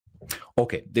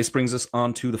Okay, this brings us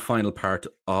on to the final part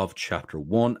of chapter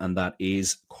 1, and that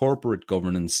is corporate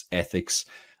governance, ethics,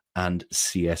 and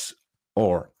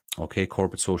CSR. Okay,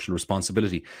 corporate social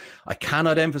responsibility. I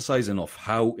cannot emphasize enough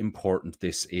how important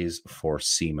this is for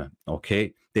CIMA.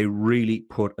 Okay, they really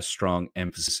put a strong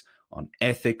emphasis on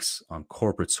ethics, on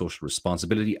corporate social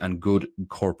responsibility, and good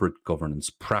corporate governance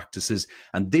practices.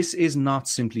 And this is not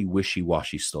simply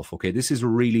wishy-washy stuff. Okay, this is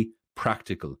really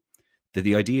practical.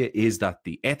 The idea is that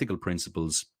the ethical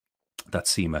principles that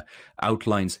CIMA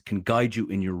outlines can guide you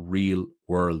in your real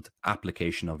world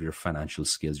application of your financial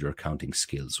skills, your accounting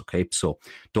skills. Okay, so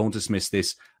don't dismiss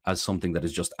this as something that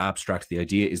is just abstract. The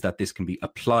idea is that this can be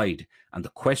applied, and the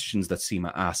questions that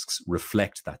CIMA asks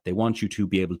reflect that. They want you to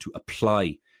be able to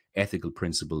apply ethical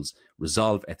principles,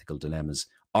 resolve ethical dilemmas,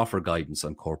 offer guidance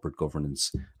on corporate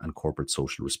governance and corporate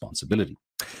social responsibility.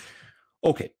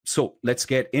 Okay, so let's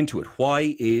get into it.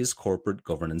 Why is corporate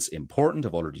governance important?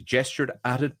 I've already gestured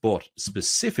at it, but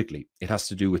specifically, it has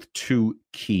to do with two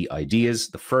key ideas.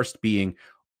 The first being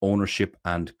ownership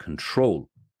and control.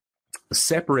 The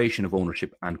separation of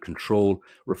ownership and control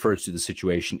refers to the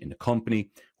situation in a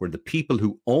company where the people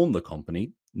who own the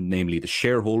company, namely the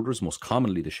shareholders, most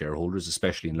commonly the shareholders,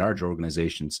 especially in large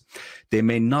organizations, they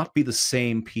may not be the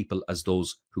same people as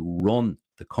those who run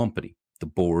the company, the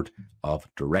board of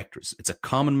directors. It's a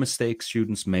common mistake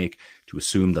students make to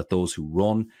assume that those who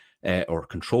run or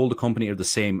control the company are the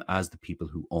same as the people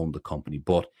who own the company.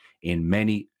 But in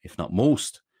many, if not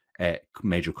most,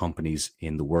 major companies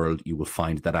in the world, you will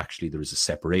find that actually there is a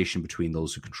separation between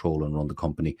those who control and run the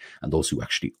company and those who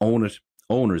actually own it.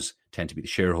 Owners tend to be the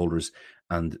shareholders,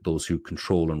 and those who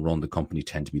control and run the company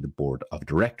tend to be the board of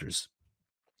directors.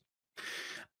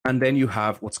 And then you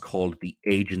have what's called the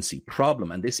agency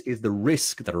problem. And this is the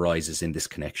risk that arises in this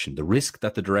connection, the risk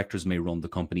that the directors may run the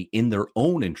company in their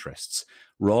own interests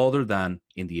rather than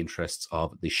in the interests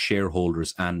of the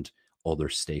shareholders and other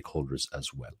stakeholders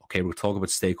as well. Okay, we'll talk about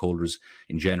stakeholders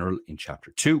in general in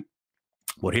chapter 2.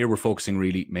 But here we're focusing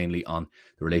really mainly on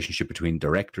the relationship between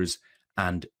directors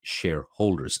and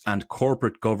shareholders. And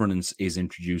corporate governance is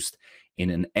introduced in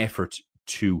an effort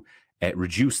to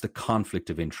reduce the conflict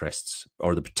of interests,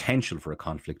 or the potential for a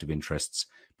conflict of interests,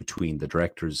 between the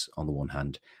directors on the one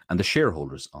hand and the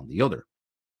shareholders on the other.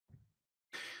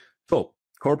 So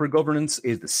corporate governance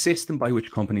is the system by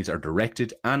which companies are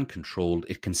directed and controlled.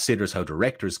 It considers how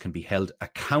directors can be held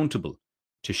accountable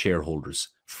to shareholders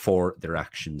for their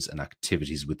actions and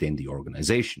activities within the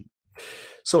organization.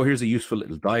 So here's a useful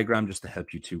little diagram just to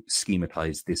help you to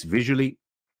schematize this visually.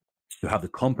 You have the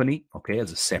company, okay,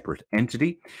 as a separate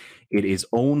entity. It is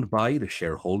owned by the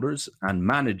shareholders and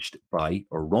managed by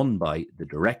or run by the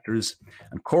directors.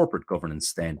 And corporate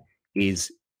governance then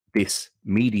is this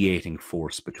mediating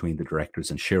force between the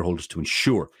directors and shareholders to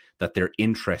ensure that their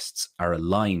interests are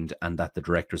aligned and that the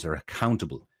directors are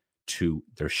accountable to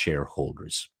their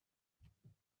shareholders.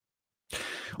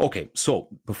 Okay, so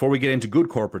before we get into good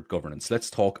corporate governance, let's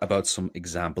talk about some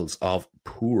examples of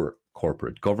poor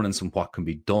corporate governance and what can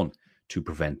be done to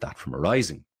prevent that from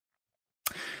arising.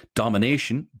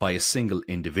 Domination by a single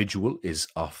individual is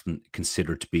often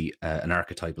considered to be an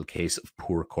archetypal case of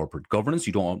poor corporate governance.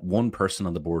 You don't want one person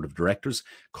on the board of directors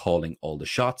calling all the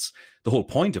shots. The whole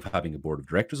point of having a board of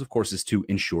directors, of course, is to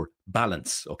ensure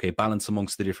balance, okay, balance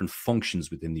amongst the different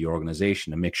functions within the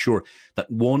organization and make sure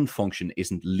that one function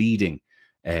isn't leading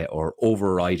or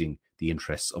overriding the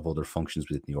interests of other functions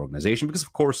within the organization, because,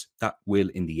 of course, that will,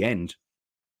 in the end,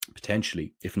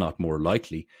 potentially, if not more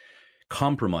likely,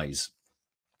 compromise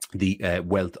the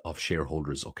wealth of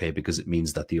shareholders, okay, because it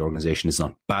means that the organization is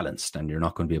not balanced and you're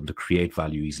not going to be able to create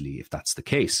value easily if that's the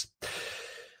case.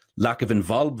 Lack of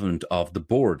involvement of the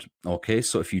board, okay,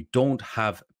 so if you don't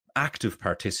have active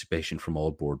participation from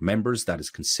all board members, that is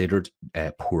considered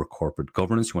poor corporate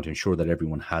governance. You want to ensure that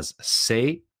everyone has a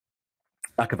say.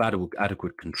 Lack of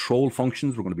adequate control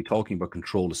functions. We're going to be talking about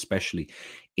control, especially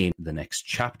in the next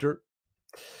chapter.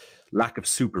 Lack of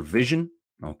supervision,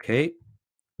 okay.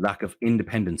 Lack of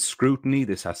independent scrutiny.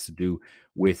 This has to do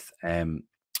with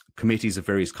committees of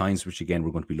various kinds, which again,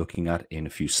 we're going to be looking at in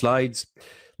a few slides.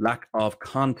 Lack of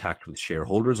contact with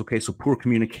shareholders. Okay, so poor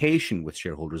communication with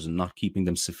shareholders and not keeping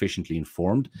them sufficiently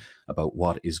informed about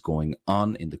what is going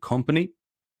on in the company.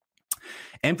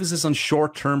 Emphasis on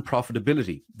short-term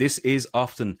profitability. This is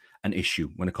often an issue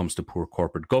when it comes to poor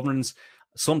corporate governance.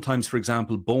 Sometimes, for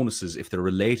example, bonuses, if they're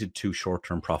related to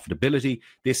short-term profitability,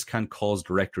 this can cause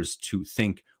directors to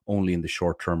think only in the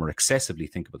short term or excessively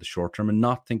think about the short term and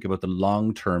not think about the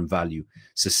long-term value,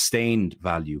 sustained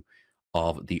value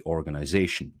of the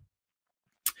organization.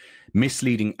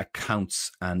 Misleading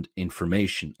accounts and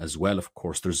information as well. Of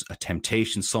course, there's a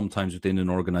temptation sometimes within an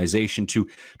organization to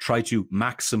try to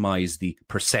maximize the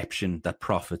perception that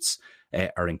profits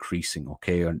are increasing,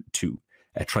 okay, and to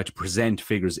try to present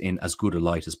figures in as good a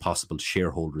light as possible to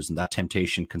shareholders. And that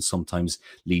temptation can sometimes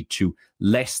lead to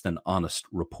less than honest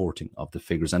reporting of the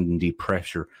figures, and indeed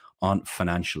pressure on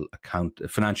financial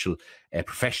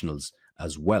professionals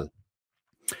as well.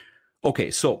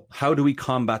 Okay, so how do we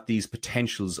combat these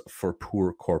potentials for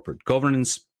poor corporate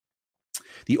governance?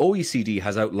 The OECD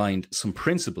has outlined some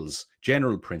principles,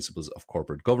 general principles of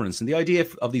corporate governance. And the idea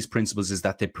of these principles is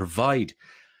that they provide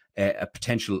a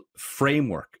potential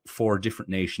framework for different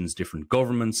nations, different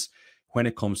governments, when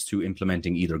it comes to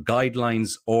implementing either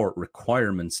guidelines or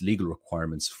requirements, legal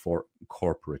requirements for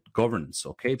corporate governance.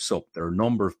 Okay, so there are a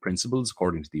number of principles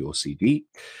according to the OECD.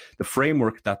 The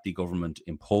framework that the government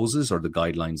imposes, or the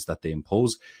guidelines that they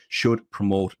impose, should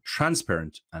promote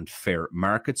transparent and fair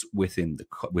markets within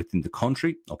the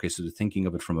country. Okay, so they're thinking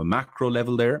of it from a macro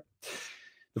level there.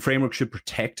 The framework should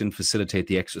protect and facilitate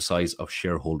the exercise of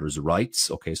shareholders' rights.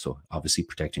 Okay, so obviously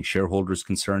protecting shareholders'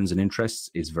 concerns and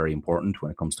interests is very important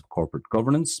when it comes to corporate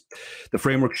governance. The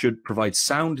framework should provide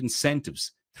sound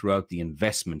incentives throughout the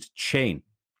investment chain.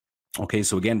 Okay,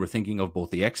 so again, we're thinking of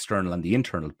both the external and the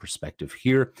internal perspective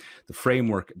here. The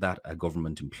framework that a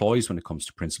government employs when it comes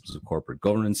to principles of corporate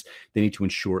governance, they need to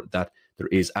ensure that there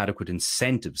is adequate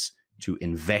incentives to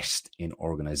invest in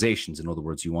organizations. In other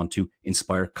words, you want to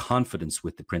inspire confidence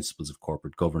with the principles of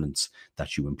corporate governance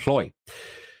that you employ.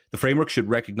 The framework should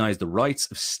recognize the rights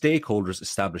of stakeholders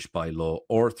established by law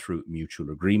or through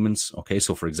mutual agreements. Okay,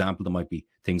 so for example, there might be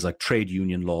things like trade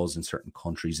union laws in certain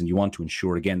countries, and you want to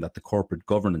ensure again that the corporate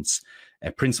governance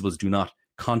principles do not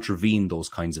contravene those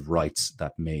kinds of rights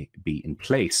that may be in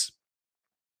place.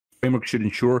 The framework should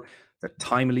ensure that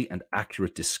timely and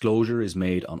accurate disclosure is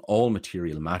made on all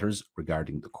material matters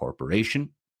regarding the corporation.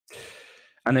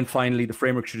 And then finally, the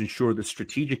framework should ensure the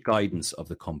strategic guidance of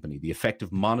the company, the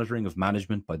effective monitoring of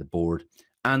management by the board,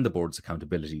 and the board's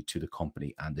accountability to the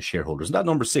company and the shareholders. And that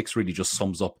number 6 really just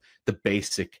sums up the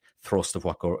basic thrust of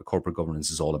what corporate governance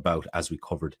is all about, as we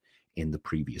covered in the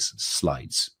previous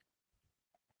slides.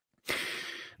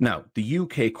 Now, the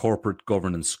UK Corporate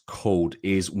Governance Code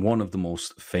is one of the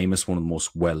most famous, one of the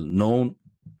most well-known.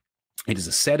 It is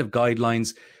a set of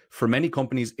guidelines. For many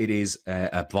companies, it is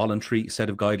a voluntary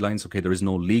set of guidelines. Okay, there is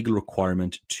no legal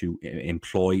requirement to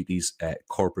employ these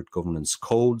corporate governance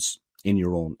codes in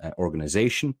your own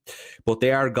organization, but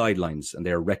they are guidelines and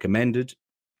they are recommended.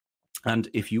 And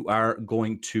if you are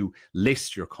going to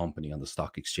list your company on the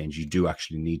stock exchange, you do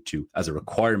actually need to, as a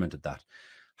requirement of that,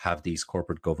 have these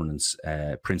corporate governance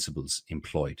principles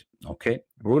employed. Okay,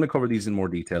 we're going to cover these in more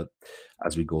detail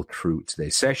as we go through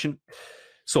today's session.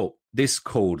 So this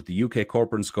code, the UK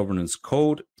Corporate Governance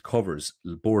Code, covers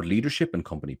board leadership and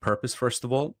company purpose, first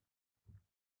of all,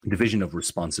 division of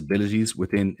responsibilities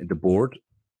within the board,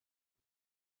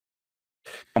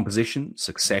 composition,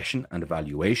 succession and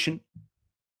evaluation,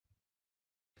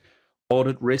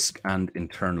 audit risk and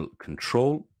internal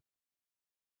control,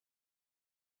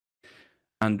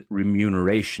 and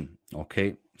remuneration.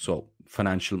 Okay, so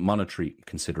financial monetary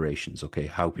considerations, okay,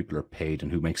 how people are paid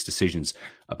and who makes decisions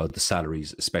about the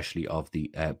salaries, especially of the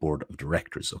board of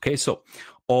directors. Okay, so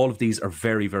all of these are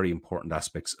very, very important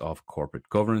aspects of corporate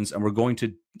governance, and we're going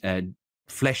to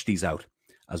flesh these out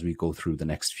as we go through the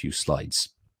next few slides.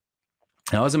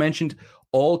 Now, as I mentioned,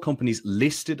 all companies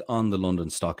listed on the London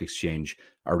Stock Exchange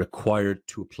are required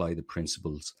to apply the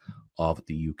principles of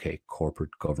the UK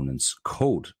Corporate Governance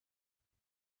Code.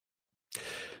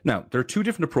 Now, there are two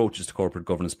different approaches to corporate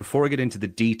governance. Before I get into the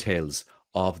details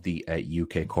of the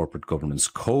UK Corporate Governance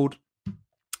Code,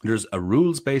 there's a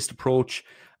rules-based approach,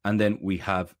 and then we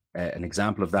have an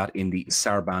example of that in the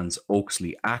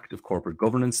Sarbanes-Oxley Act of Corporate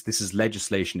Governance. This is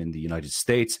legislation in the United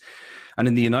States. And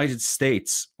in the United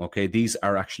States, okay, these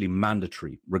are actually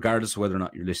mandatory, regardless of whether or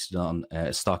not you're listed on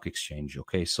a stock exchange,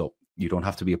 okay? So you don't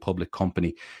have to be a public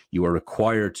company. You are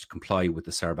required to comply with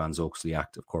the Sarbanes-Oxley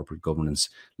Act of Corporate Governance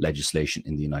legislation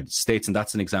in the United States. And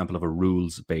that's an example of a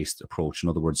rules-based approach. In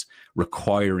other words,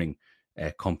 requiring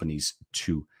companies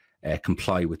to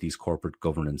comply with these corporate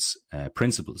governance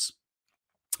principles.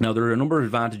 Now, there are a number of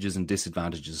advantages and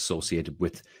disadvantages associated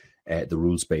with the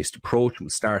rules-based approach. We'll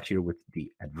start here with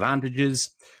the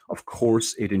advantages. Of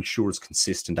course, it ensures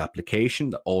consistent application,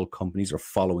 that all companies are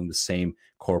following the same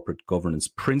corporate governance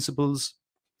principles.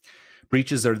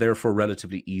 Breaches are therefore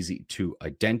relatively easy to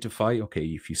identify. Okay,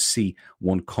 if you see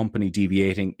one company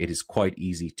deviating, it is quite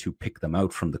easy to pick them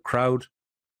out from the crowd.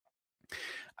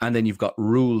 And then you've got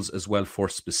rules as well for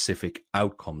specific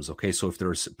outcomes. Okay, so if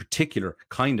there's a particular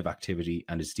kind of activity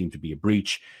and it's deemed to be a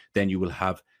breach, then you will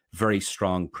have very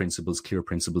strong principles, clear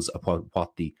principles about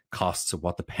what the costs of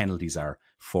what the penalties are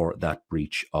for that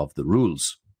breach of the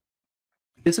rules.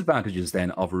 Disadvantages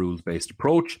then of a rules-based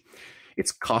approach.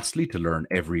 It's costly to learn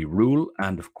every rule.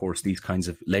 And of course, these kinds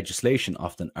of legislation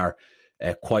often are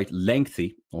quite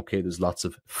lengthy. Okay, there's lots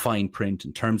of fine print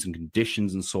and terms and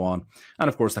conditions and so on. And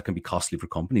of course, that can be costly for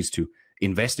companies to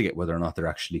investigate whether or not they're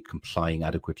actually complying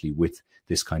adequately with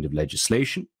this kind of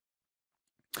legislation.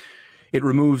 It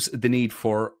removes the need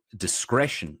for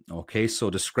discretion. Okay, so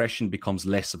discretion becomes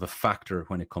less of a factor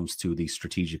when it comes to the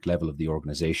strategic level of the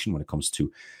organization, when it comes to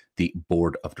the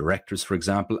board of directors, for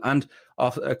example. And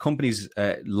companies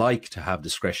like to have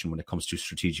discretion when it comes to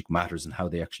strategic matters and how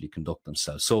they actually conduct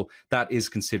themselves. So that is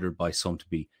considered by some to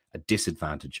be a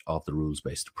disadvantage of the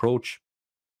rules-based approach.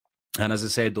 And as I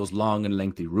said, those long and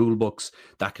lengthy rule books,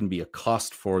 that can be a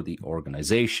cost for the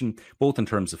organization, both in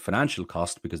terms of financial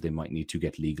cost, because they might need to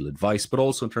get legal advice, but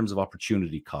also in terms of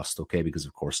opportunity cost, okay, because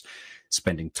of course,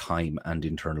 spending time and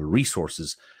internal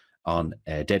resources on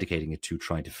dedicating it to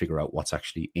trying to figure out what's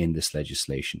actually in this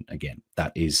legislation. Again,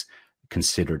 that is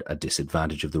considered a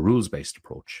disadvantage of the rules-based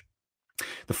approach.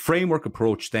 The framework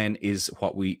approach then is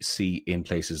what we see in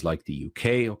places like the UK.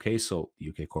 Okay, so the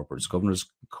UK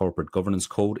Corporate Governance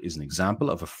Code is an example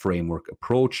of a framework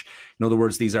approach. In other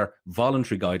words, these are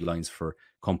voluntary guidelines for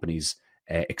companies,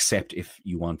 except if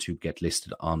you want to get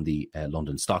listed on the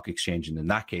London Stock Exchange. And in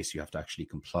that case, you have to actually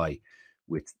comply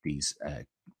with these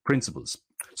principles.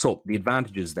 So the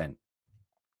advantages then.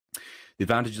 The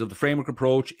advantages of the framework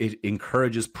approach, it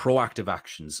encourages proactive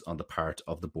actions on the part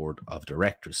of the board of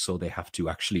directors. So they have to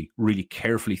actually really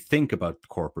carefully think about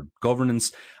corporate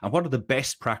governance and what are the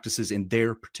best practices in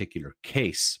their particular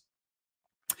case.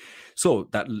 So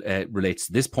that relates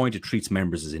to this point. It treats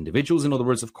members as individuals. In other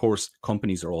words, of course,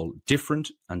 companies are all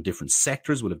different and different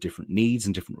sectors will have different needs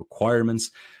and different requirements.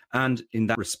 And in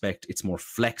that respect, it's more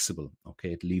flexible.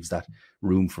 Okay, it leaves that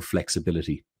room for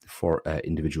flexibility for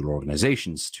individual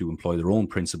organizations to employ their own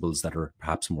principles that are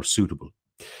perhaps more suitable.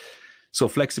 So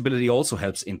flexibility also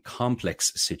helps in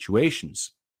complex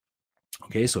situations.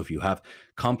 Okay, so if you have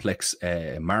complex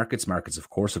markets of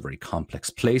course are very complex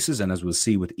places, and as we'll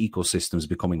see with ecosystems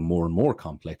becoming more and more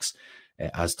complex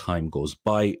as time goes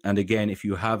by. And again, if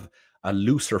you have a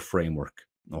looser framework,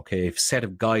 okay, a set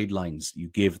of guidelines, you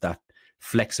give that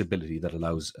flexibility that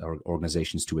allows our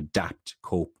organizations to adapt,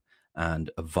 cope,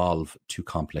 and evolve to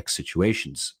complex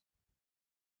situations.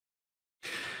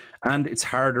 And it's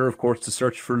harder, of course, to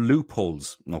search for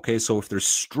loopholes. Okay, so if there's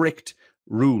strict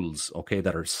rules, okay,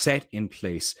 that are set in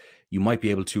place, you might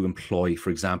be able to employ,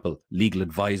 for example, legal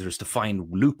advisors to find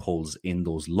loopholes in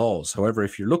those laws. However,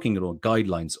 if you're looking at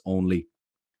guidelines only,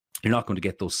 you're not going to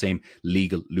get those same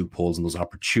legal loopholes and those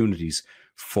opportunities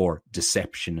for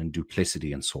deception and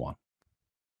duplicity and so on.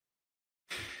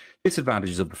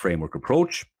 Disadvantages of the framework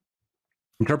approach.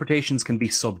 Interpretations can be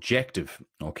subjective.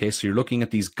 Okay, so you're looking at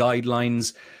these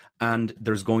guidelines and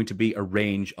there's going to be a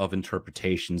range of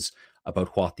interpretations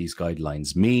about what these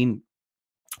guidelines mean,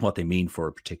 what they mean for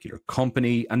a particular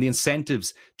company, and the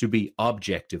incentives to be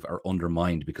objective are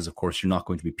undermined because, of course, you're not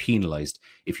going to be penalized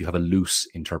if you have a loose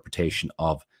interpretation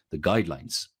of the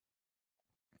guidelines.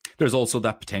 There's also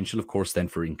that potential, of course, then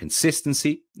for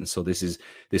inconsistency. And so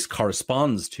this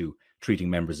corresponds to treating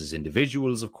members as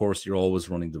individuals. Of course, you're always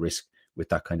running the risk with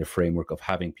that kind of framework of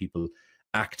having people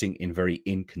acting in very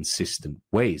inconsistent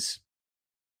ways.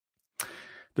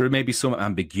 There may be some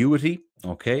ambiguity,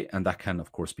 okay, and that can,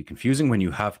 of course, be confusing when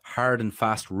you have hard and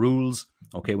fast rules,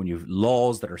 okay, when you have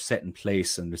laws that are set in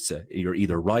place and you're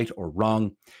either right or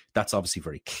wrong. That's obviously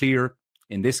very clear.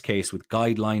 In this case, with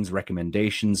guidelines,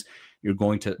 recommendations, you're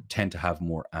going to tend to have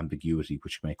more ambiguity,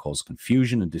 which may cause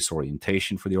confusion and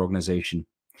disorientation for the organization.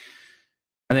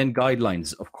 And then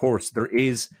guidelines, of course, there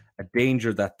is a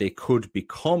danger that they could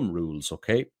become rules,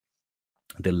 okay?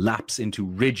 They lapse into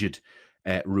rigid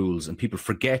rules and people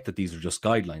forget that these are just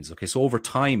guidelines, okay? So over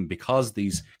time, because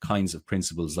these kinds of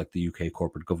principles like the UK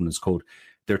Corporate Governance Code,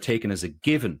 they're taken as a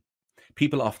given,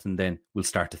 people often then will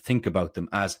start to think about them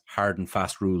as hard and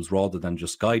fast rules rather than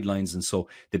just guidelines. And so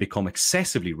they become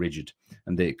excessively rigid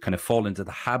and they kind of fall into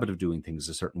the habit of doing things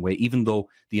a certain way, even though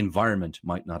the environment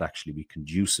might not actually be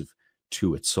conducive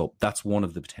to it. So that's one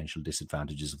of the potential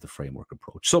disadvantages of the framework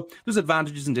approach. So there's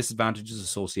advantages and disadvantages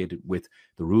associated with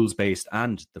the rules-based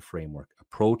and the framework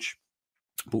approach.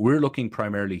 But we're looking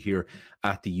primarily here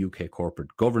at the UK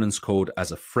Corporate Governance Code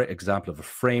as an example of a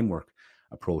framework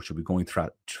approach. We'll be going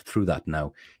through that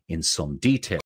now in some detail.